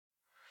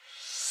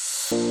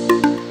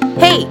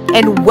Hey,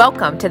 and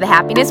welcome to the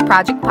Happiness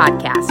Project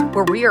podcast,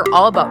 where we are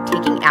all about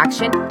taking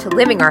action to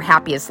living our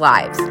happiest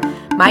lives.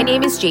 My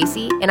name is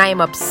JC, and I am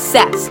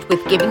obsessed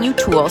with giving you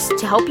tools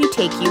to help you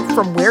take you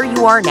from where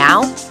you are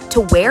now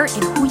to where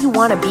and who you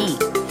want to be.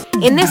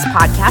 In this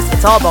podcast,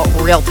 it's all about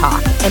real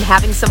talk and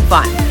having some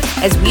fun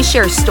as we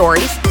share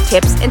stories,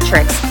 tips, and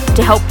tricks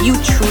to help you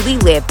truly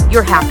live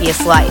your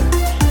happiest life.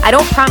 I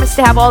don't promise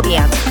to have all the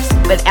answers,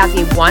 but as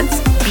a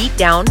once beat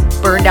down,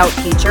 burned out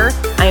teacher,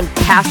 I am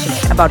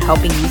passionate about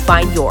helping you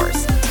find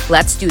yours.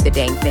 Let's do the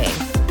dang thing.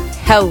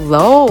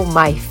 Hello,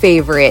 my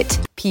favorite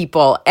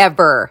people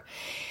ever.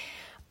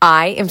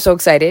 I am so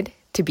excited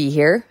to be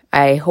here.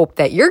 I hope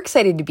that you're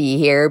excited to be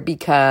here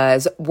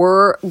because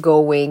we're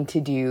going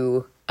to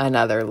do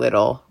another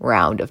little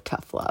round of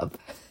tough love,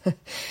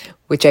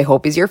 which I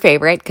hope is your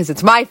favorite because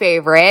it's my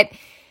favorite.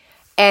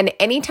 And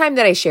anytime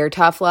that I share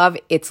tough love,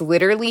 it's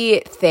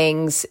literally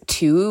things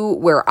to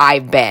where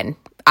I've been.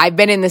 I've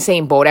been in the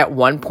same boat at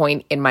one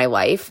point in my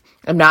life.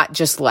 I'm not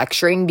just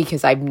lecturing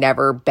because I've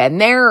never been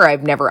there or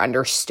I've never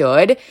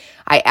understood.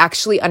 I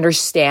actually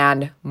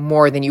understand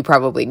more than you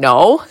probably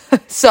know.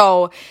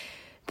 So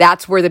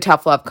that's where the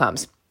tough love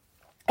comes.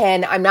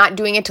 And I'm not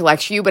doing it to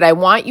lecture you, but I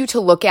want you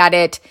to look at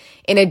it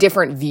in a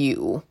different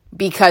view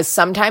because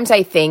sometimes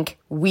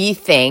we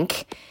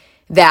think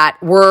that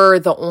we're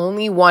the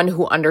only one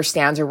who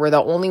understands or we're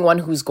the only one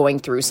who's going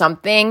through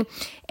something.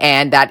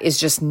 And that is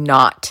just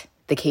not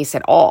the case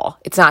at all.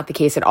 It's not the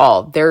case at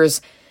all.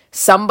 There's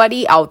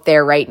somebody out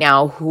there right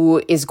now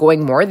who is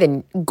going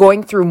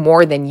through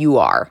more than you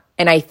are.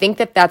 And I think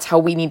that that's how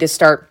we need to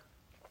start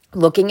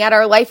looking at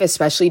our life,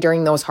 especially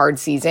during those hard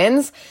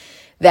seasons,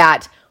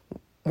 that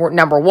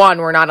number one,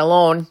 we're not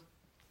alone.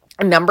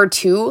 And number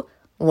two,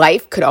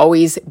 life could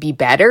always be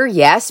better,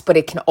 yes, but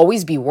it can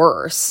always be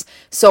worse.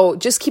 So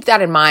just keep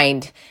that in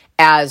mind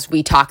as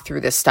we talk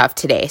through this stuff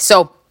today.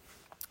 So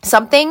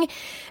something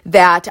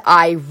that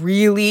I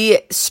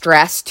really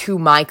stress to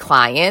my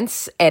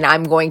clients, and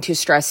I'm going to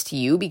stress to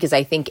you because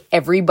I think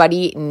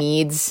everybody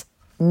needs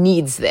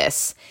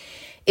this,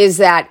 is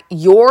that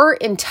your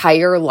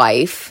entire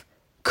life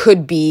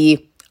could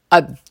be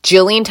a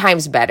jillion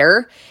times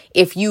better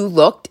if you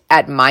looked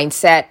at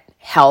mindset,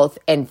 health,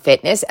 and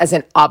fitness as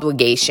an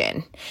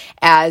obligation,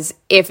 as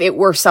if it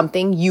were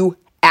something you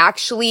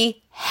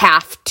actually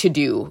have to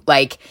do.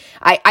 Like,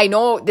 I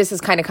know this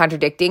is kind of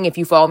contradicting. If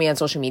you follow me on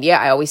social media,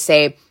 I always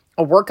say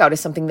a workout is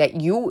something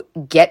that you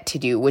get to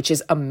do, which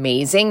is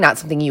amazing, not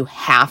something you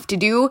have to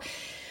do.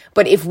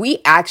 But if we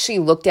actually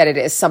looked at it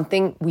as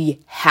something we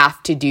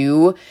have to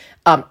do,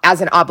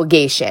 as an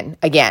obligation,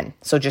 again,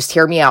 so just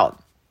hear me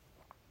out,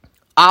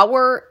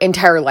 our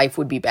entire life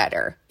would be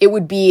better. It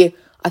would be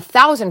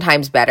 1,000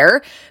 times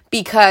better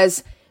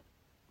because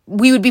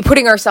we would be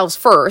putting ourselves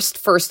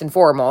first and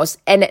foremost.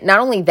 And not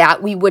only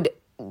that, we would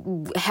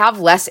have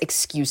less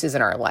excuses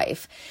in our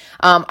life.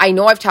 I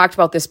know I've talked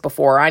about this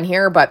before on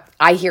here, but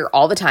I hear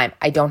all the time,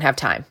 I don't have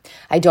time.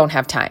 I don't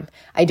have time.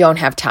 I don't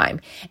have time.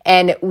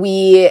 And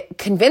we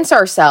convince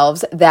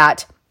ourselves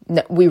that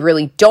we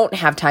really don't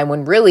have time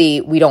when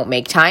really we don't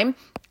make time.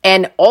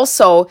 And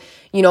also,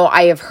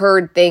 I have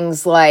heard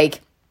things like,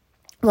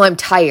 well, I'm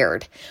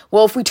tired.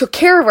 Well, if we took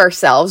care of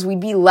ourselves, we'd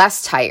be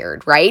less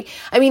tired, right?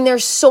 I mean,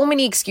 there's so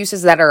many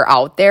excuses that are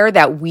out there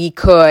that we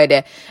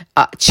could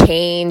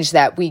change,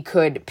 that we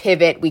could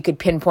pivot, we could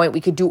pinpoint, we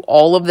could do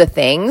all of the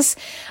things.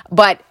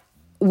 But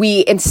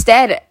we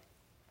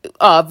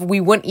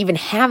wouldn't even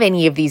have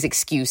any of these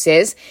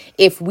excuses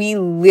if we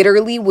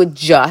literally would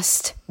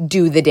just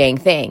do the dang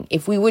thing.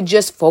 If we would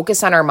just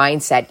focus on our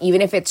mindset,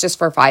 even if it's just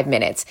for 5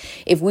 minutes.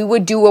 If we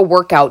would do a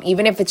workout,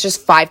 even if it's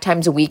just 5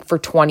 times a week for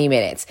 20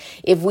 minutes.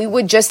 If we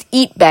would just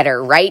eat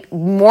better, right?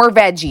 More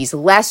veggies,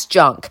 less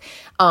junk,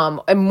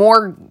 and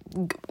more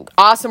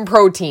awesome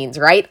proteins,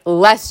 right?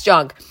 Less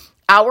junk.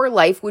 Our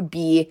life would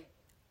be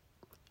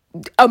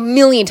a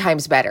million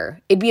times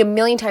better. It'd be a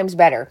million times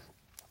better.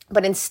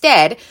 But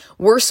instead,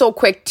 we're so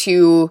quick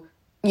to,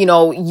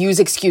 use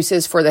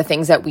excuses for the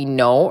things that we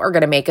know are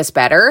going to make us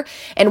better.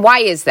 And why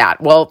is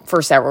that? Well,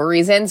 for several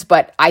reasons,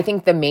 but I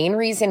think the main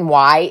reason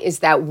why is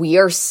that we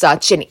are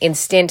such an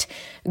instant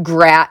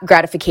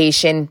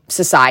gratification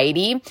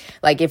society.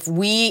 Like if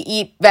we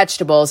eat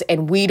vegetables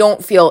and we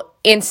don't feel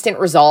instant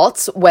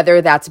results,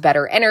 whether that's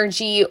better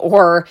energy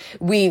or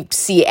we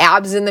see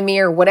abs in the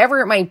mirror, whatever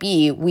it might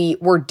be,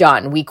 we're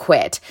done, we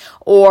quit.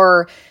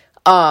 Or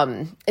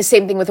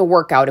same thing with a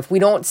workout. If we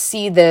don't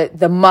see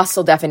the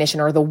muscle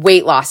definition or the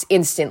weight loss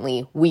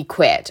instantly, we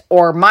quit.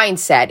 Or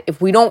mindset.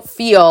 If we don't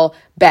feel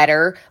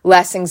better,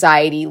 less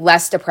anxiety,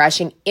 less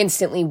depression,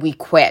 instantly we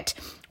quit.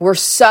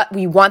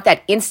 We want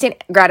that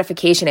instant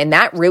gratification, and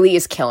that really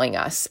is killing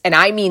us. And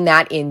I mean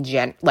that in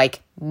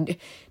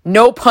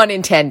no pun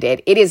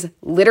intended. It is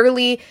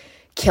literally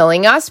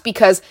killing us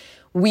because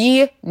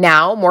we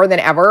now more than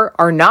ever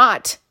are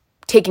not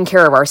taking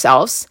care of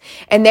ourselves.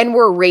 And then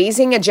we're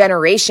raising a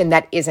generation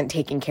that isn't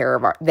taking care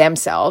of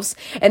themselves.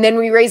 And then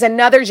we raise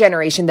another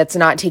generation that's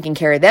not taking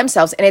care of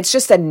themselves. And it's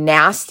just a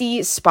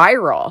nasty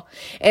spiral.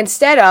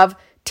 Instead of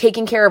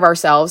taking care of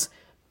ourselves,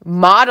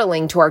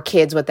 modeling to our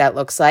kids what that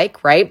looks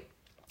like, right?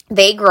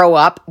 They grow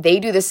up,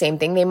 they do the same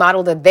thing, they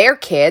model to their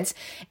kids,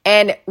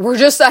 and we're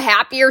just a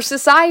happier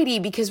society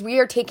because we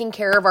are taking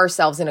care of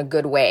ourselves in a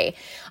good way.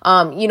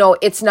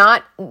 It's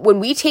not, when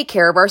we take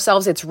care of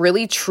ourselves, it's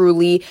really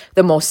truly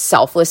the most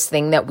selfless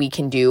thing that we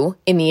can do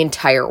in the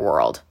entire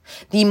world.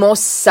 The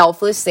most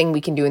selfless thing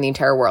we can do in the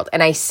entire world.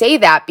 And I say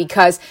that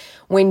because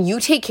when you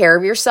take care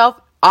of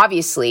yourself,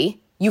 obviously,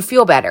 you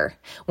feel better.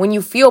 When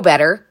you feel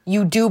better,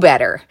 you do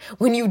better.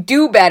 When you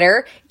do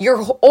better,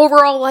 your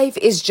overall life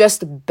is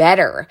just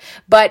better.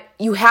 But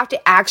you have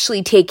to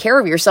actually take care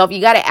of yourself. You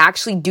got to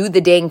actually do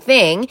the dang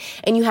thing,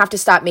 and you have to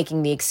stop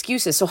making the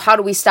excuses. So how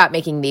do we stop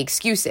making the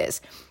excuses?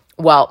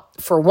 Well,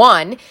 for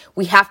one,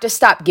 we have to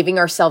stop giving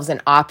ourselves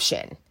an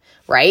option,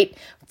 right?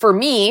 For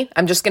me,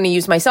 I'm just going to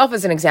use myself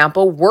as an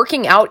example.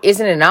 Working out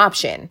isn't an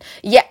option.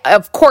 Yeah,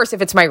 of course,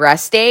 if it's my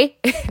rest day,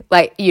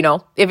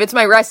 if it's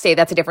my rest day,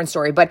 that's a different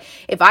story. But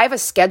if I have a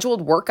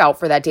scheduled workout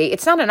for that day,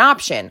 it's not an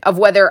option of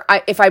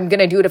if I'm going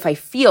to do it if I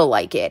feel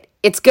like it.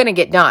 It's going to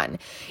get done.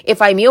 If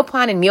I meal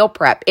plan and meal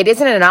prep, it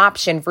isn't an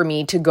option for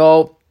me to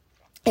go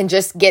and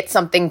just get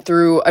something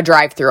through a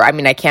drive-through. I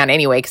mean, I can't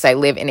anyway because I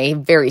live in a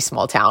very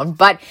small town.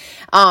 But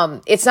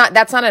that's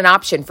not an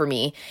option for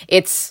me.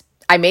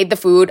 I made the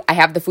food. I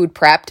have the food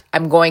prepped.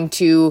 I'm going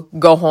to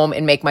go home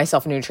and make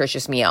myself a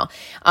nutritious meal.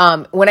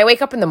 When I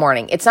wake up in the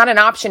morning, it's not an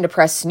option to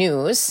press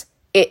snooze.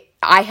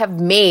 I have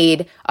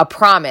made a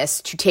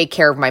promise to take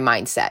care of my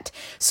mindset.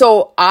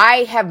 So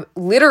I have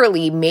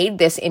literally made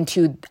this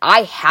into,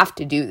 I have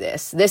to do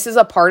this. This is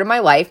a part of my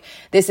life.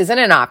 This isn't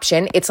an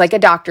option. It's like a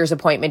doctor's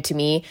appointment to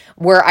me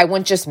where I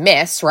wouldn't just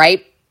miss,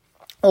 right?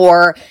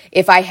 Or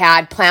if I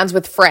had plans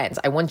with friends,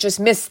 I wouldn't just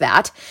miss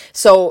that.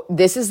 So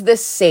this is the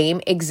same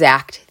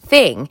exact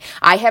thing.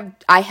 I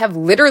have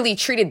literally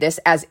treated this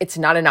as it's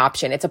not an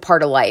option. It's a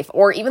part of life.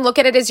 Or even look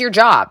at it as your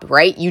job,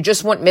 right? You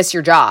just wouldn't miss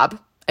your job.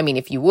 I mean,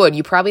 if you would,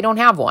 you probably don't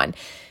have one.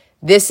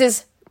 This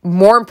is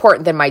more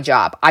important than my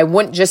job. I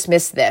wouldn't just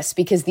miss this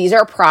because these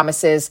are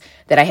promises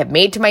that I have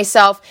made to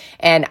myself,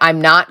 and I'm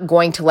not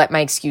going to let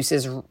my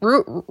excuses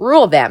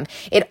rule them.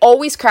 It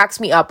always cracks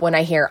me up when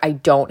I hear I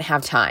don't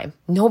have time.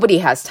 Nobody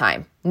has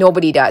time.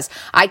 Nobody does.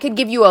 I could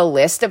give you a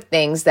list of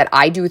things that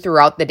I do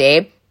throughout the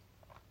day,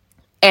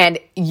 and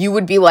you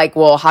would be like,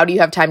 well, how do you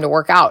have time to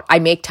work out? I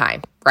make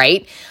time,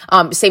 right?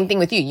 Same thing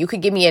with you. You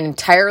could give me an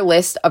entire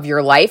list of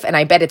your life, and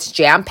I bet it's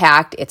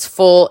jam-packed, it's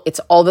full, it's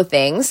all the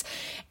things,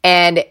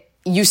 and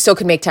you still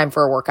could make time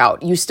for a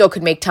workout. You still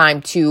could make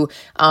time to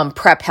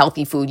prep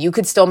healthy food. You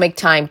could still make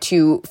time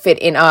to fit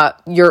in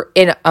you're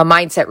in a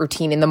mindset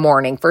routine in the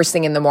morning, first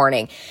thing in the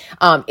morning.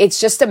 It's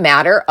just a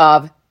matter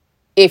of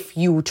if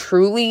you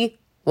truly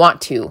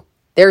want to.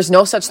 There's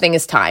no such thing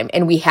as time,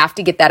 and we have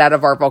to get that out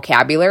of our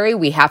vocabulary.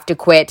 We have to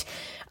quit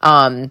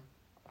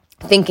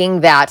thinking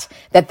that's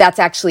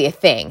actually a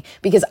thing,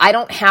 because I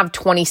don't have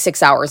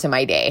 26 hours in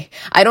my day.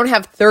 I don't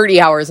have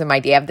 30 hours in my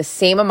day. I have the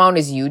same amount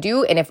as you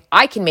do. And if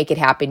I can make it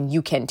happen,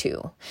 you can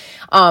too.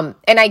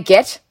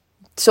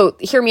 So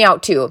hear me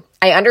out too.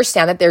 I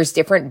understand that there's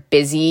different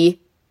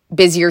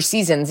busier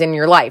seasons in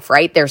your life,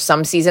 right? There's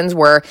some seasons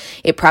where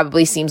it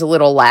probably seems a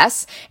little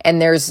less, and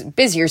there's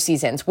busier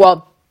seasons.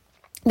 Well,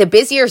 the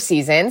busier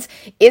seasons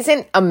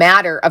isn't a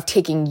matter of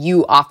taking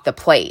you off the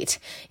plate.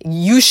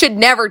 You should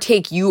never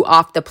take you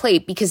off the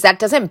plate because that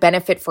doesn't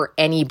benefit for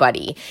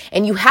anybody.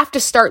 And you have to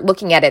start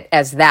looking at it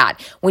as that.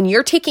 When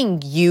you're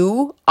taking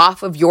you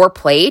off of your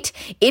plate,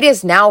 it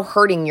is now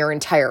hurting your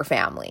entire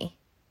family.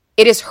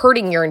 It is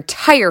hurting your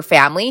entire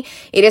family.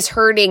 It is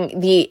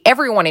hurting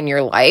everyone in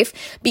your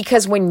life,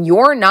 because when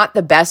you're not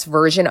the best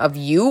version of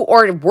you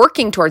or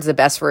working towards the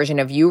best version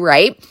of you,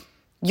 right?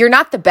 You're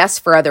not the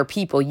best for other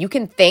people. You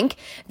can think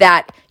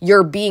that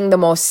you're being the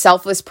most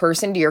selfless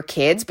person to your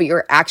kids, but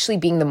you're actually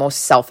being the most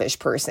selfish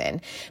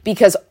person,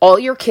 because all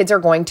your kids are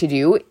going to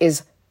do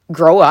is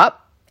grow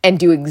up and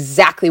do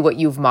exactly what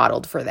you've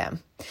modeled for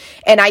them.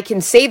 And I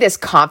can say this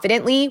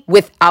confidently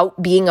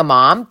without being a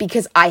mom,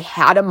 because I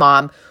had a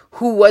mom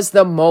who was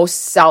the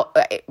most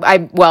I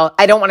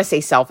don't want to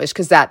say selfish,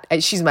 because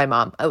she's my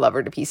mom. I love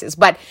her to pieces,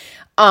 but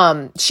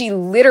she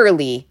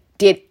literally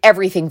did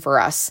everything for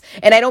us.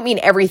 And I don't mean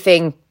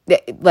everything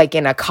like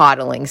in a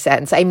coddling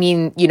sense. I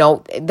mean,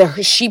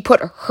 she put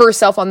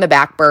herself on the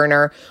back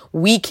burner.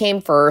 We came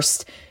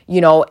first,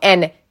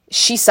 and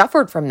she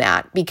suffered from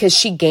that because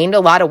she gained a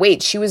lot of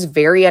weight. She was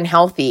very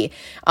unhealthy.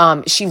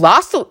 She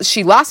lost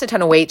a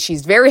ton of weight.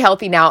 She's very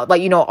healthy now,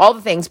 all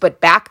the things.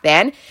 But back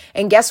then,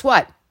 and guess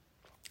what?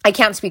 I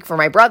can't speak for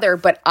my brother,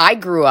 but I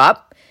grew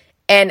up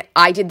and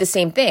I did the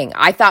same thing.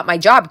 I thought my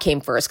job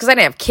came first because I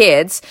didn't have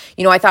kids.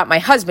 I thought my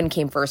husband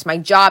came first. My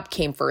job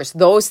came first.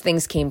 Those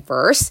things came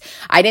first.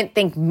 I didn't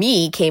think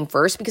me came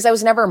first because I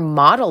was never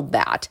modeled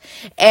that.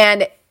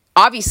 And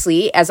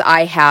obviously, as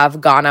I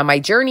have gone on my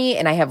journey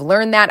and I have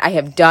learned that, I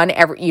have done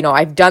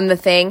I've done the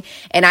thing,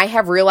 and I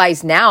have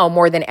realized now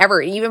more than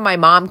ever, even my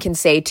mom can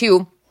say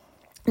too,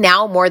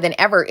 now more than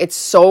ever, it's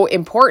so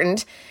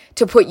important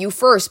to put you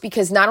first,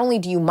 because not only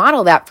do you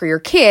model that for your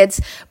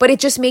kids, but it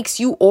just makes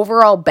you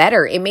overall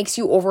better. It makes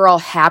you overall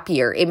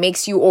happier. It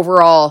makes you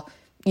overall,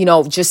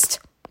 just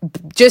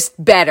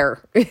better,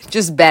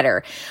 just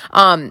better.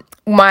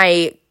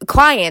 My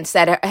clients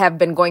that have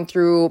been going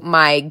through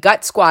my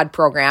Gut Squad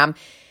program,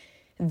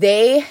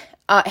 they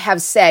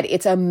have said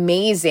it's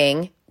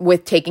amazing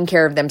with taking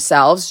care of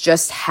themselves,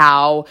 just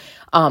how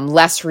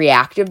less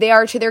reactive they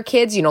are to their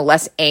kids,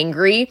 less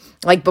angry.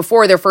 Like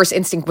before, their first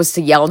instinct was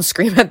to yell and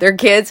scream at their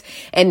kids,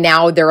 and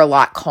now they're a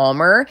lot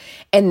calmer.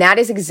 And that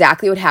is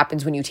exactly what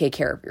happens when you take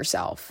care of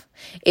yourself.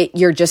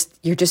 You're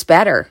just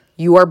better.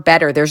 You are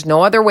better. There's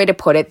no other way to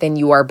put it than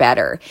you are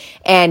better.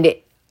 And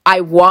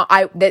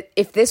that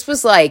if this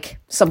was like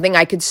something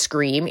I could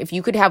scream, if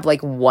you could have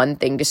like one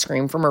thing to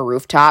scream from a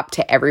rooftop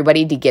to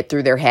everybody to get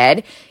through their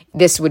head,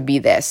 this would be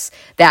this: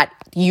 that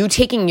you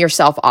taking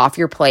yourself off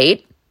your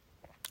plate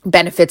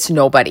benefits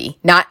nobody.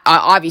 Not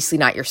obviously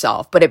not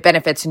yourself, but it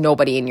benefits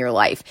nobody in your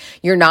life.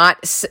 You're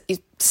not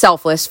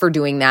selfless for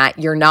doing that.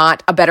 You're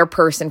not a better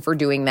person for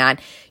doing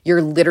that.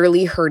 You're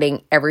literally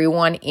hurting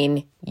everyone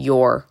in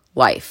your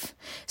life.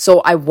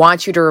 So I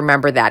want you to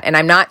remember that. And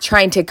I'm not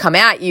trying to come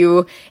at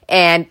you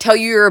and tell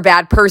you you're a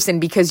bad person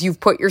because you've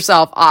put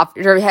yourself off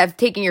or have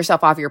taken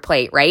yourself off your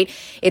plate, right?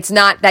 It's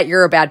not that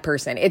you're a bad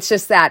person. It's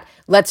just that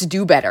let's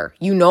do better.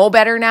 You know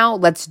better now.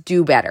 Let's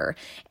do better.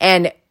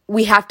 And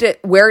we have to,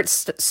 where it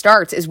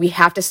starts is we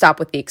have to stop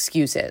with the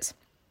excuses.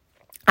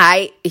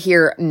 I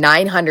hear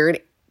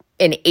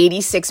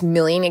 986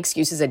 million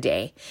excuses a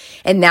day,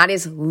 and that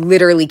is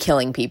literally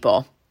killing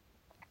people.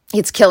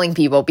 It's killing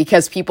people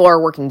because people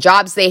are working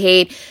jobs they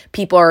hate.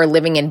 People are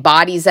living in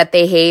bodies that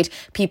they hate.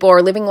 People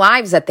are living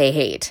lives that they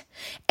hate.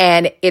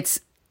 And it's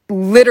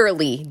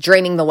literally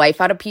draining the life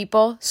out of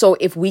people. So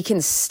if we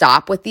can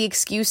stop with the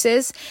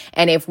excuses,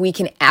 and if we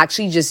can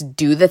actually just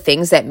do the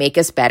things that make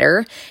us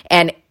better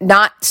and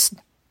not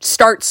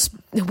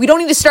we don't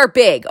need to start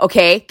big,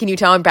 okay? Can you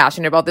tell I'm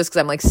passionate about this because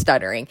I'm like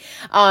stuttering?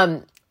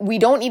 We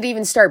don't need to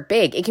even start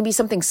big. It can be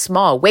something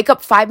small. Wake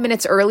up 5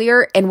 minutes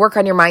earlier and work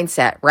on your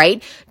mindset,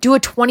 right? Do a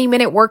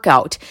 20-minute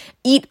workout.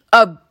 Eat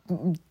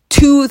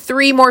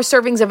 2-3 more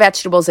servings of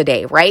vegetables a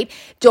day, right?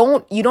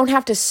 You don't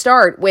have to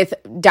start with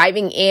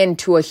diving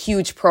into a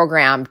huge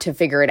program to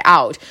figure it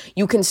out.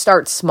 You can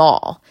start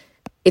small.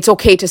 It's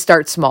okay to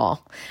start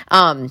small.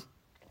 But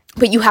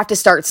you have to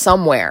start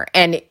somewhere.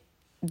 And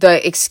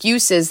the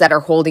excuses that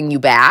are holding you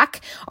back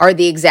are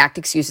the exact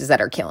excuses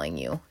that are killing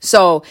you.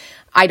 So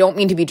I don't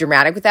mean to be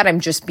dramatic with that. I'm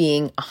just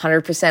being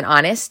 100%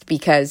 honest,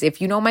 because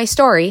if you know my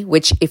story,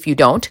 which if you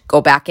don't,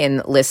 go back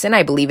and listen.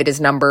 I believe it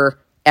is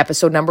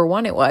episode number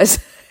 1 it was.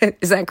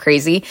 Is that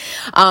crazy?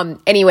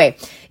 Anyway,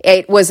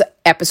 it was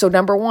episode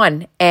number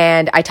 1.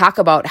 And I talk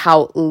about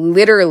how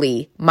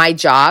literally my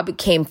job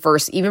came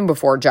first, even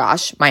before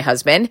Josh, my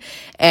husband.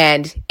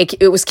 And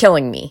it was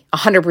killing me.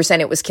 100%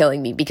 it was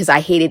killing me because I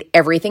hated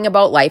everything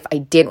about life. I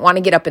didn't want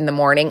to get up in the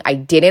morning. I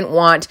didn't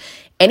want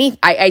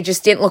I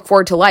just didn't look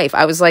forward to life.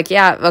 I was like,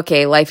 yeah,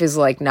 okay, life is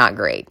like not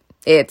great.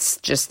 It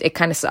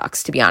kind of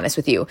sucks, to be honest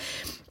with you.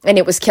 And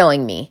it was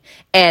killing me.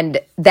 And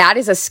that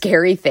is a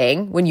scary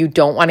thing when you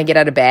don't want to get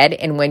out of bed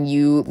and when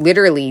you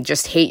literally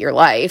just hate your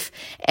life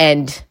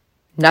and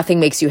nothing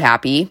makes you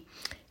happy.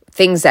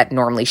 Things that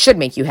normally should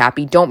make you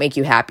happy don't make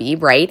you happy,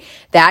 right?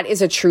 That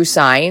is a true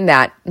sign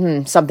that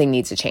something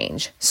needs to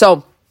change.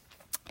 So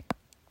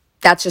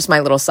that's just my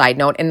little side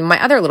note. And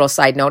my other little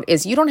side note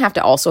is you don't have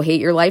to also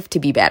hate your life to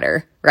be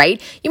better, right?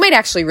 You might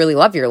actually really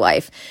love your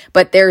life,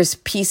 but there's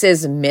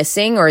pieces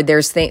missing, or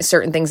there's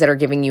certain things that are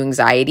giving you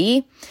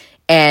anxiety,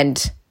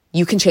 and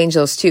you can change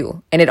those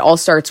too. And it all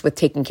starts with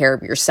taking care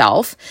of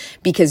yourself,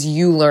 because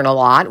you learn a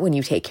lot when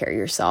you take care of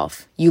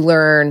yourself. You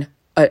learn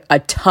a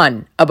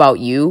ton about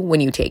you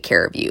when you take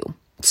care of you.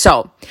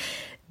 So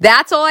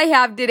that's all I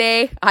have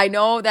today. I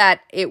know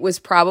that it was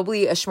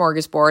probably a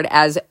smorgasbord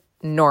as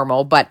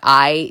normal, but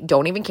I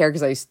don't even care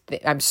because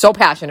I'm so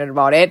passionate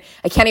about it.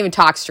 I can't even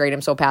talk straight.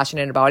 I'm so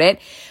passionate about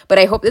it. But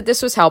I hope that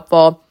this was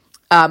helpful.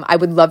 I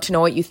would love to know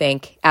what you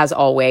think, as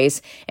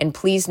always. And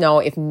please know,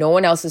 if no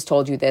one else has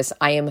told you this,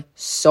 I am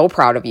so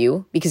proud of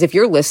you, because if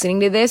you're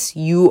listening to this,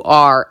 you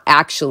are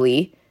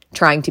actually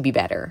trying to be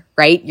better,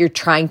 right? You're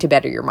trying to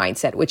better your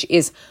mindset, which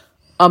is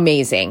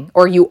amazing.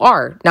 Or you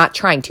are not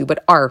trying to,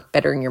 but are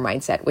bettering your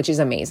mindset, which is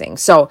amazing.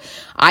 So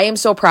I am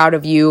so proud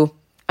of you.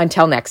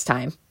 Until next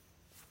time.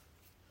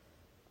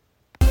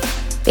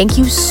 Thank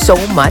you so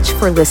much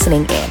for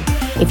listening in.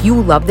 If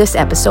you love this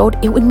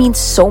episode, it would mean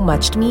so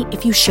much to me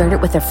if you shared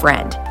it with a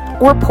friend,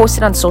 or post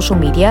it on social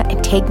media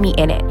and tag me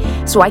in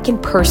it so I can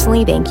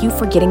personally thank you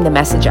for getting the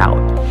message out.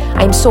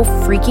 I am so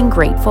freaking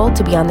grateful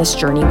to be on this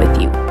journey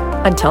with you.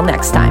 Until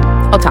next time,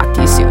 I'll talk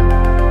to you soon.